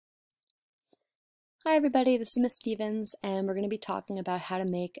Hi everybody, this is Miss Stevens and we're going to be talking about how to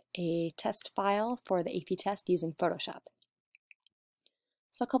make a test file for the AP test using Photoshop.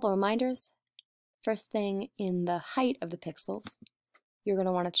 So a couple reminders. First thing, in the height of the pixels, you're going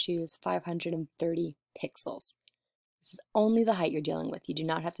to want to choose 530 pixels. This is only the height you're dealing with. You do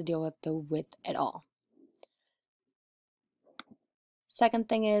not have to deal with the width at all. Second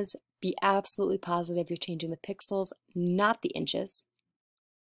thing is, be absolutely positive you're changing the pixels, not the inches.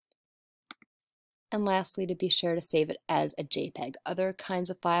 And lastly, to be sure to save it as a JPEG. Other kinds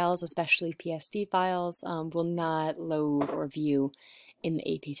of files, especially PSD files, will not load or view in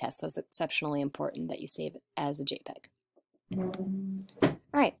the AP test, so it's exceptionally important that you save it as a JPEG. All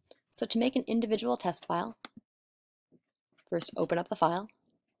right, so to make an individual test file, first open up the file.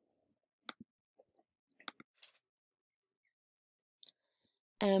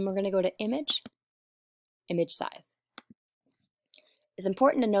 And we're going to go to Image, Image Size. It's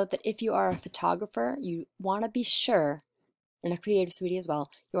important to note that if you are a photographer, you want to be sure, and a creative sweetie as well,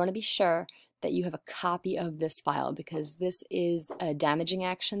 you want to be sure that you have a copy of this file, because this is a damaging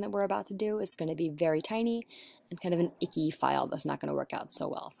action that we're about to do. It's going to be very tiny and kind of an icky file that's not going to work out so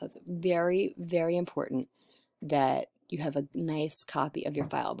well. So it's very, very important that you have a nice copy of your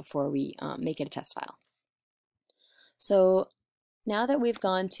file before we make it a test file. So now that we've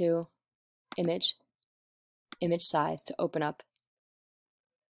gone to Image, Image Size to open up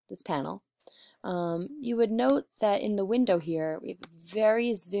this panel, you would note that in the window here, we have a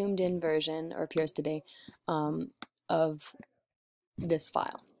very zoomed in version, or appears to be, of this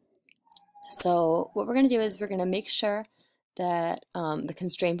file. So what we're going to do is we're going to make sure that the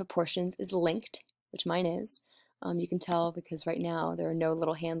constrained proportions is linked, which mine is. You can tell because right now there are no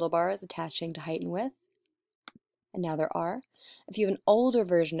little handlebars attaching to height and width, and now there are. If you have an older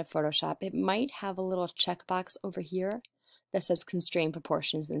version of Photoshop, it might have a little checkbox over here that says constrained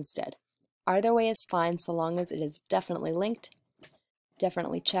proportions instead. Either way is fine so long as it is definitely linked,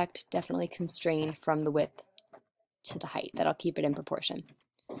 definitely checked, definitely constrained from the width to the height. That'll keep it in proportion.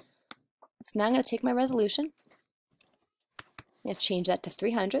 So now I'm going to take my resolution. I'm going to change that to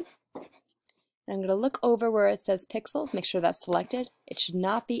 300. And I'm going to look over where it says pixels, make sure that's selected. It should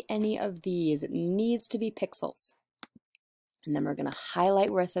not be any of these. It needs to be pixels. And then we're going to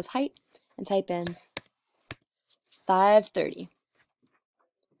highlight where it says height and type in 530.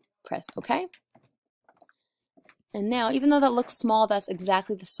 Press OK. And now, even though that looks small, that's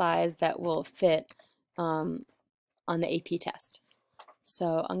exactly the size that will fit on the AP test.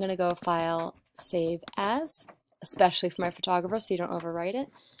 So I'm going to go File, Save As, especially for my photographer so you don't overwrite it.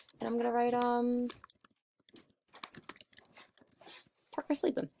 And I'm going to write Parker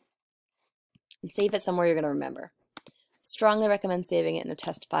Sleepin'. And save it somewhere you're going to remember. Strongly recommend saving it in a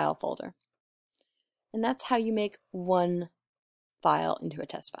test file folder. And that's how you make one file into a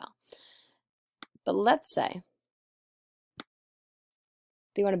test file. But let's say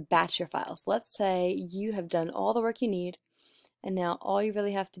you want to batch your files. Let's say you have done all the work you need, and now all you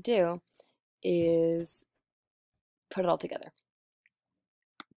really have to do is put it all together.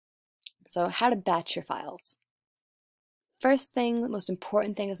 So how to batch your files. First thing, the most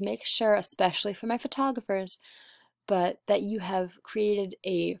important thing is make sure, especially for my photographers, but that you have created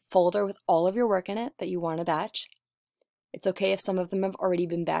a folder with all of your work in it that you want to batch. It's okay if some of them have already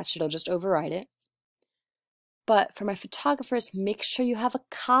been batched, it'll just override it. But for my photographers, make sure you have a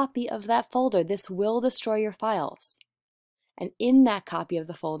copy of that folder. This will destroy your files. And in that copy of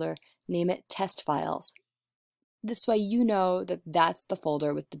the folder, name it Test Files. This way you know that that's the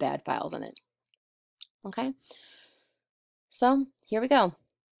folder with the bad files in it. Okay? So here we go.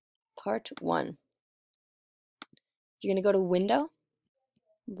 Part 1. You're going to go to Window,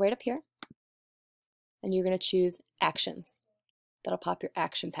 right up here, and you're going to choose Actions. That'll pop your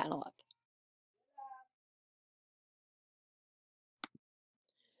action panel up.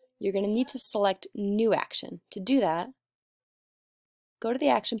 You're going to need to select New Action. To do that, go to the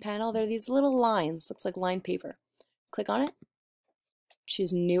Action panel. There are these little lines, looks like lined paper. Click on it,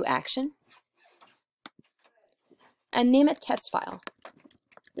 choose New Action, and name it Test File.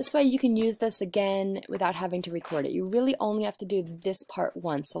 This way you can use this again without having to record it. You really only have to do this part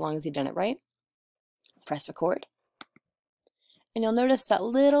once, so long as you've done it right. Press Record. And you'll notice that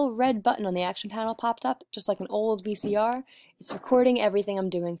little red button on the action panel popped up, just like an old VCR. It's recording everything I'm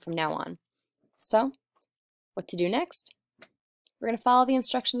doing from now on. So, what to do next? We're going to follow the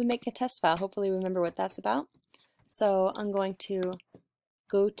instructions and make a test file. Hopefully remember what that's about. So I'm going to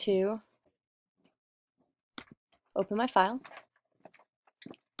go to Open My File.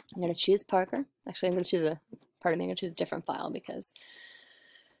 I'm going to choose Parker. Actually, I'm going to choose I'm going to choose a different file because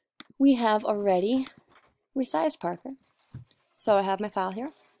we have already resized Parker. So I have my file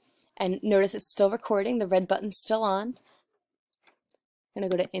here, And notice it's still recording, the red button's still on. I'm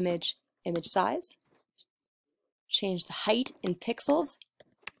going to go to Image, Image Size. Change the height in pixels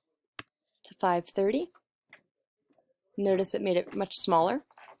to 530. Notice it made it much smaller.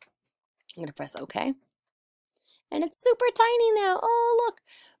 I'm going to press OK. And it's super tiny now. Oh, look.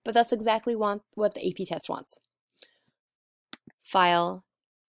 But that's exactly what the AP test wants. File,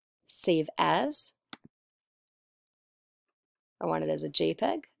 Save As. I want it as a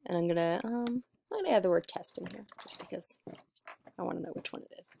JPEG. And I'm going to add the word test in here just because I want to know which one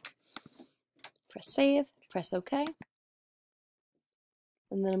it is. Press Save, press OK.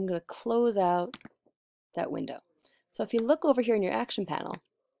 And then I'm going to close out that window. So if you look over here in your action panel,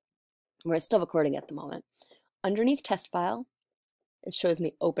 where it's still recording at the moment, underneath test file, it shows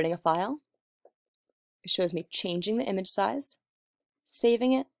me opening a file. It shows me changing the image size,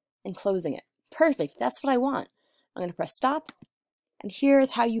 saving it, and closing it. Perfect, that's what I want. I'm going to press stop, and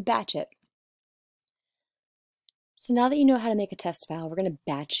here's how you batch it. So now that you know how to make a test file, we're going to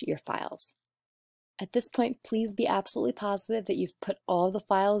batch your files. At this point, please be absolutely positive that you've put all the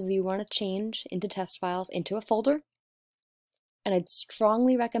files that you want to change into test files into a folder. And I'd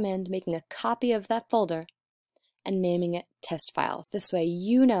strongly recommend making a copy of that folder and naming it test files. This way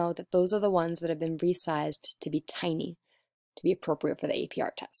you know that those are the ones that have been resized to be tiny, to be appropriate for the AP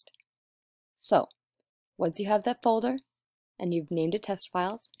Art test. So, once you have that folder and you've named it test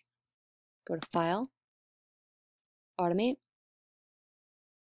files, go to File, Automate,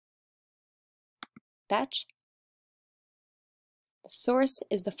 Batch. The source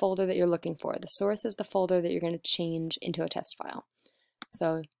is the folder that you're looking for. The source is the folder that you're going to change into a test file.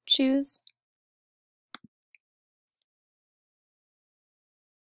 So choose.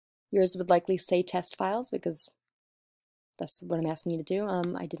 Yours would likely say test files because that's what I'm asking you to do.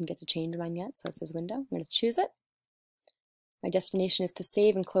 I didn't get to change mine yet, so it says window. I'm going to choose it. My destination is to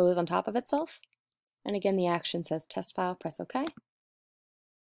save and close on top of itself. And again, the action says test file, press OK.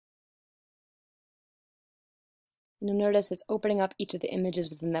 You'll notice it's opening up each of the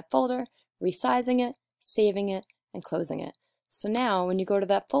images within that folder, resizing it, saving it, and closing it. So now when you go to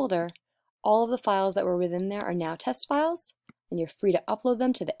that folder, all of the files that were within there are now test files, and you're free to upload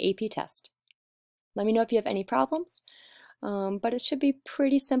them to the AP test. Let me know if you have any problems, but it should be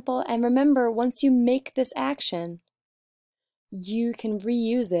pretty simple. And remember, once you make this action, you can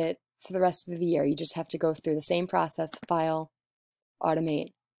reuse it for the rest of the year. You just have to go through the same process, File,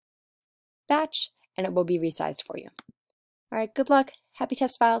 Automate, Batch, and it will be resized for you. All right, good luck. Happy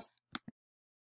test files.